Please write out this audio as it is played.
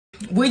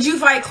Would you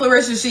fight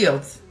Claressa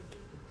Shields?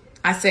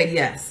 I said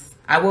yes.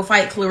 I will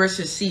fight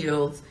Claressa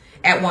Shields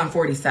at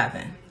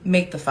 147.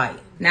 Make the fight.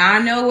 Now, I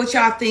know what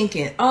y'all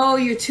thinking. Oh,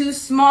 you're too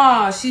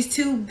small. She's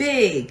too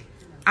big.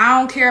 I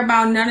don't care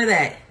about none of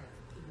that.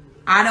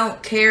 I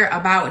don't care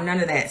about none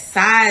of that.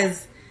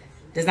 Size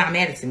does not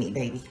matter to me,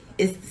 baby.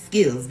 It's the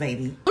skills,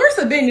 baby.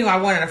 Claressa Ben knew I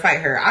wanted to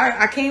fight her.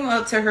 I came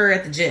up to her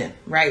at the gym,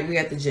 right? We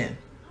at the gym.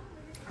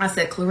 I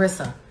said,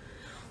 Claressa,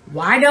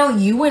 why don't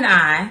you and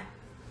I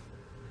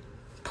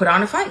put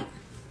on a fight?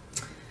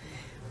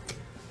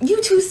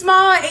 You too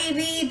small,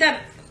 AB.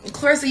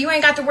 Claressa, you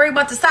ain't got to worry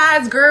about the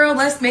size, girl.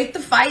 Let's make the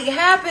fight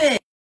happen.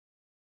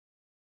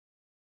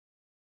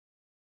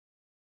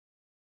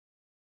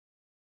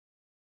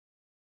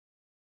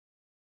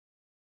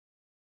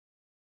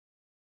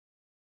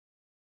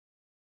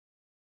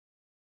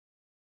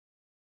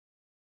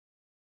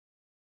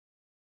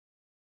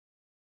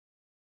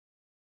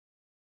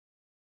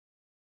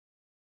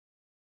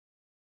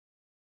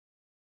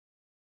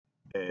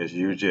 As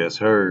you just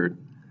heard,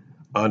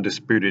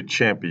 undisputed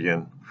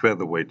champion,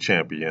 featherweight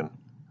champion,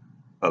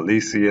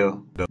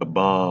 Alycia the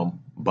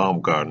Bomb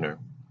Baumgardner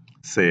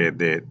said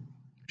that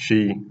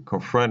she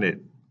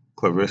confronted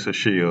Claressa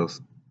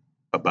Shields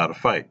about a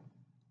fight.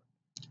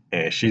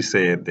 And she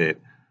said that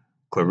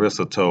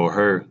Claressa told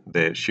her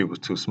that she was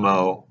too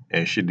small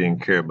and she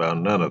didn't care about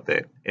none of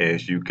that,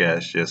 as you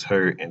guys just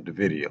heard in the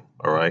video.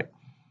 All right.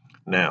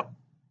 Now,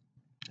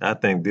 I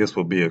think this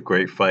will be a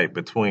great fight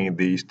between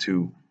these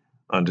two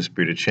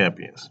undisputed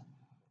champions.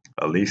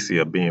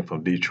 Alycia being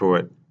from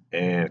Detroit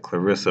and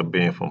Claressa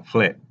being from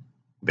Flint.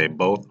 They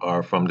both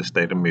are from the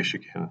state of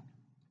Michigan.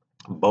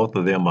 Both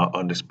of them are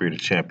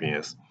undisputed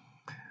champions.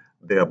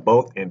 They're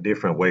both in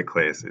different weight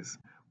classes,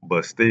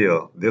 but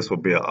still, this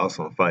would be an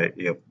awesome fight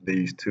if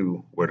these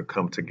two were to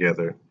come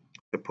together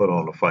to put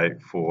on a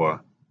fight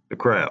for the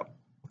crowd.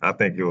 I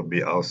think it would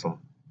be awesome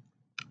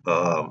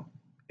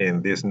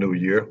in this new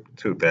year,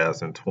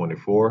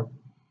 2024.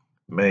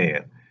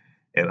 Man,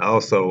 and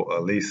also,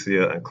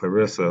 Alycia and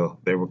Claressa,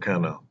 they were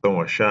kind of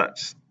throwing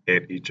shots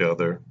at each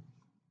other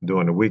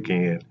during the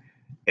weekend.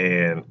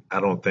 And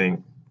I don't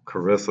think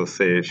Claressa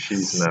said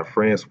she's not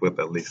friends with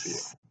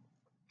Alycia,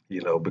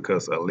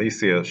 because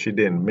Alycia, she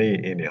didn't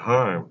mean any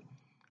harm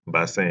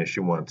by saying she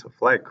wanted to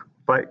fight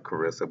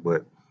Claressa.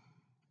 But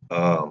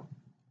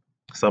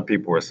some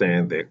people were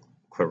saying that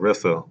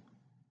Claressa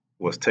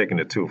was taking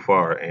it too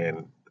far.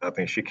 And I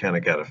think she kind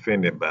of got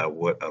offended by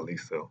what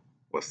Alycia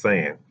was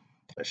saying.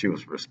 And she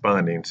was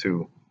responding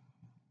to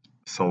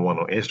someone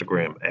on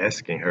Instagram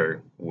asking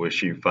her, would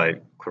she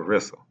fight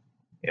Claressa?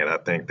 And I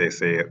think they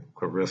said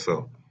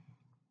Claressa,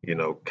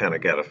 kind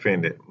of got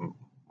offended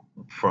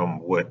from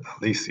what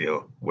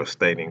Alycia was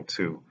stating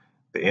to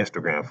the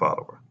Instagram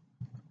follower.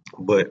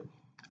 But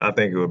I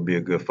think it would be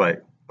a good fight.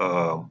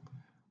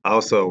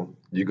 Also,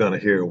 you're going to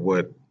hear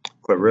what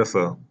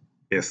Claressa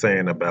is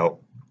saying about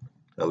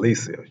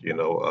Alycia.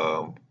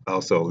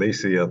 Also,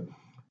 Alycia,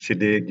 she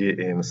did get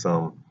in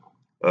some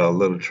a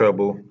little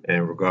trouble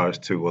in regards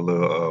to a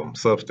little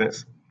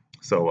substance.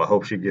 So I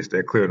hope she gets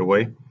that cleared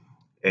away.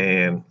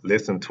 And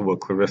listen to what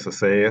Claressa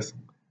says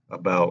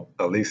about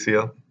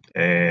Alycia.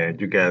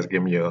 And you guys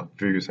give me your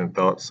views and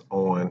thoughts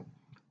on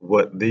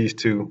what these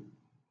two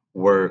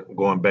were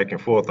going back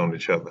and forth on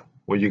each other.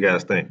 What do you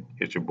guys think?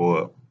 Hit your boy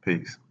up.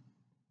 Peace.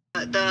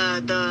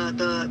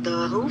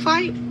 The who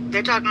fight?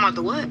 They're talking about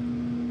the what?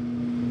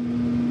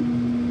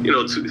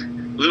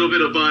 Little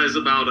bit of buzz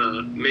about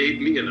I'm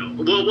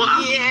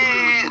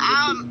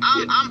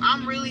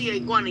really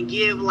going to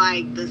give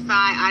like the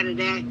side out of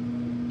that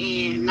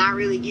and not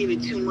really give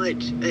it too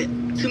much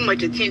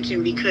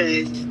attention,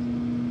 because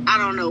I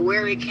don't know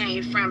where it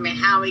came from and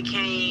how it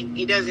came.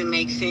 It doesn't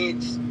make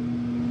sense.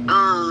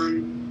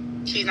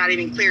 She's not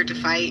even cleared to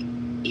fight,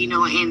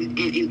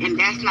 and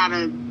that's not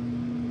a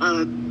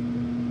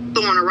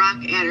throwing a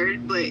rock at her,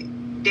 but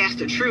that's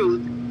the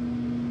truth.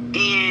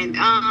 And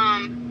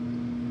I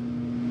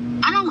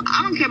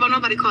don't care about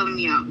nobody calling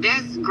me out.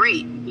 That's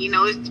great.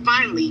 It's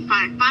finally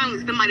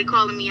somebody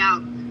calling me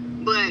out.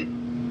 But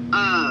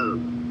I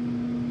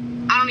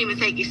don't even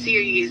take it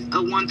serious,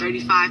 a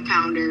 135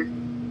 pounder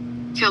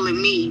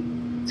telling me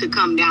to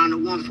come down to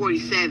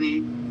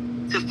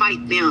 147 to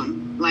fight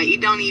them. Like,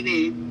 it don't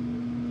even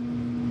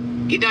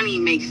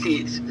make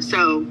sense.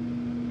 So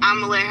I'm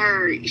gonna let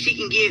her, she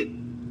can get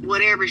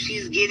whatever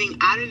she's getting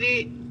out of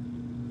it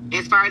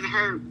as far as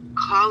her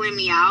calling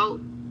me out.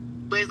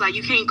 But it's like,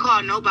 you can't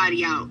call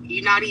nobody out.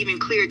 You're not even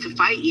cleared to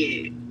fight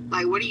yet.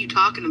 Like, what are you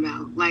talking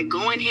about? Like,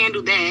 go and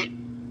handle that.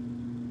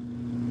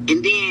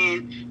 And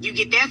then you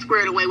get that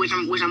squared away, which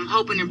I'm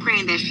hoping and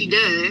praying that she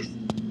does.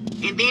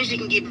 And then she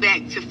can get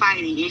back to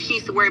fighting. And she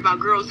needs to worry about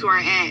girls who are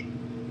at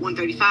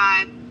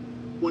 135,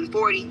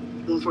 140,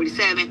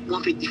 147,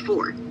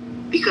 154.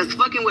 Because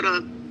fucking with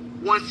a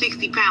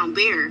 160-pound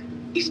bear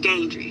is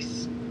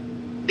dangerous.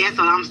 That's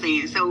all I'm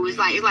saying. So it's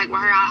like with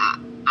her, I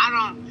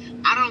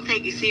don't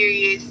take it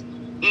serious.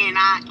 And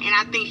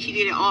I think she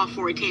did it all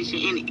for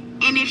attention.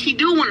 And if she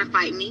do want to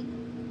fight me,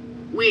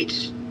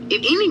 which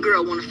if any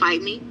girl want to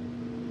fight me,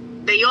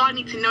 they all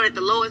need to know that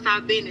the lowest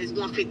I've been is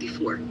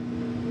 154.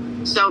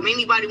 So if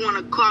anybody want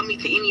to call me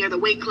to any other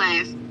weight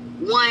class,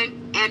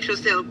 one, ask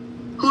yourself,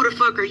 who the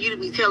fuck are you to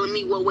be telling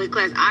me what weight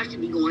class I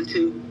should be going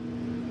to?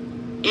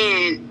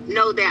 And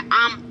know that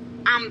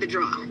I'm the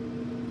draw.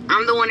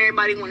 I'm the one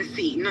everybody want to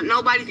see.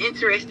 Nobody's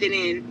interested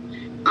in,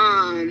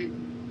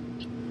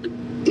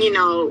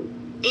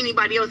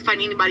 anybody else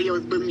fighting anybody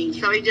else but me.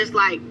 So it's just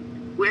like,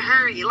 with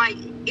her,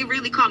 it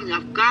really caught me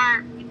off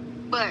guard.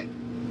 But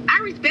I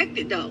respect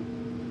it, though.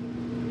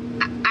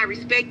 I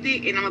respect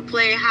it, and I'm going to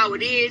play it how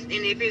it is. And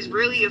if it's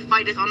really a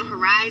fight that's on the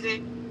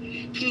horizon,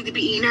 she needs to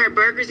be eating her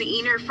burgers and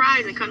eating her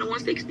fries and come to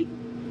 160.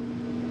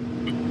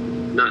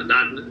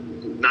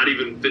 Not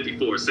even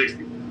 54,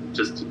 60.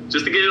 Just to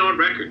get it on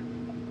record.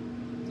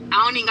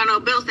 I don't even got no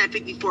belts at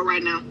 54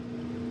 right now.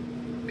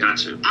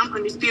 Gotcha. I'm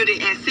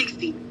undisputed at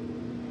 60.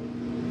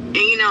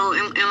 And,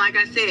 and like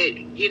I said,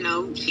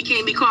 she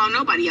can't be calling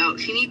nobody out.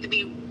 She needs to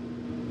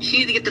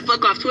get the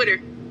fuck off Twitter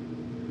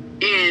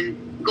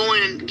and go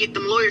in and get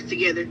them lawyers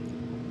together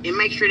and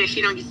make sure that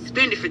she don't get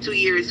suspended for 2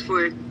 years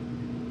for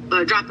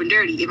dropping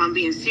dirty, if I'm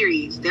being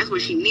serious. That's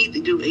what she needs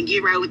to do, and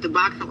get right with the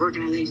boxing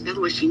organization. That's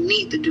what she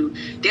needs to do.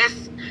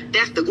 That's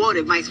the gold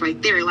advice right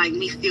there, like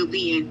me still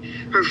being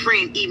her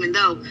friend, even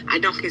though I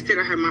don't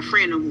consider her my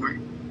friend no more.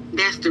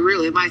 That's the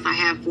real advice I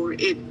have for her.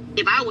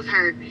 If I was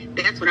her,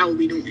 that's what I would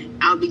be doing.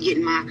 I would be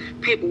getting my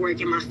paperwork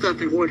and my stuff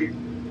in order.